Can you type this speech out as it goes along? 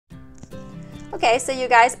Okay, so you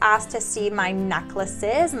guys asked to see my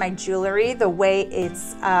necklaces, my jewelry, the way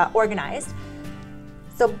it's organized.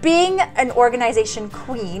 So being an organization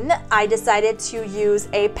queen, I decided to use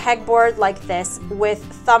a pegboard like this with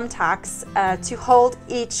thumbtacks to hold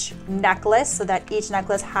each necklace so that each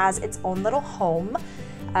necklace has its own little home.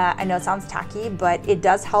 I know it sounds tacky, but it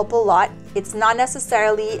does help a lot. It's not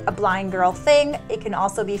necessarily a blind girl thing. It can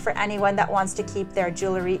also be for anyone that wants to keep their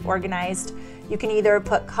jewelry organized. You can either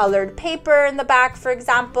put colored paper in the back, for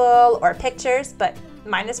example, or pictures, but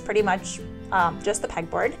mine is pretty much just the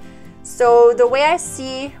pegboard. So the way I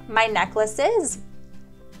see my necklaces,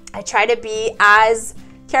 I try to be as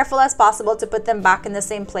careful as possible to put them back in the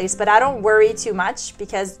same place, but I don't worry too much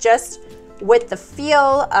because just with the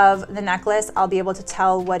feel of the necklace, I'll be able to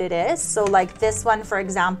tell what it is. So like this one, for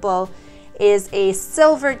example, is a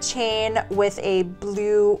silver chain with a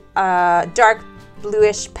blue, dark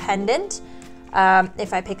bluish pendant.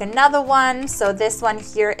 If I pick another one, so this one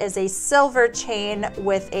here is a silver chain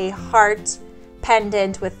with a heart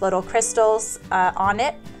pendant with little crystals on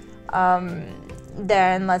it.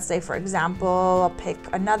 Then let's say, for example, I'll pick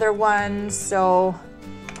another one. So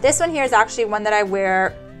this one here is actually one that I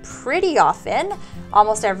wear pretty often,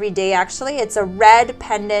 almost every day actually. It's a red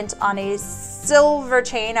pendant on a silver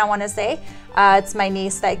chain, I want to say. It's my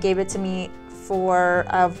niece that gave it to me for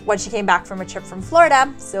when she came back from a trip from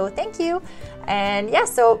Florida, so thank you. And yeah,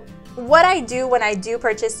 so what I do when I do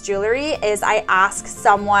purchase jewelry is I ask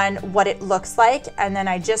someone what it looks like, and then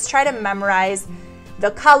I just try to memorize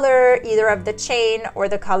the color either of the chain or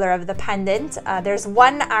the color of the pendant. There's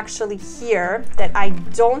one actually here that I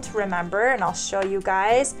don't remember, and I'll show you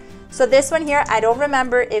guys. So this one here, I don't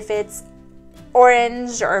remember if it's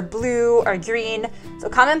orange or blue or green. So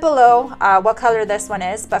comment below what color this one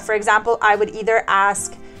is. But for example, I would either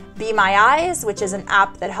ask Be My Eyes, which is an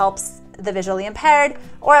app that helps the visually impaired,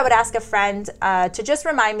 or I would ask a friend to just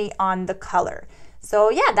remind me on the color. So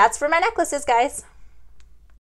yeah, that's for my necklaces, guys.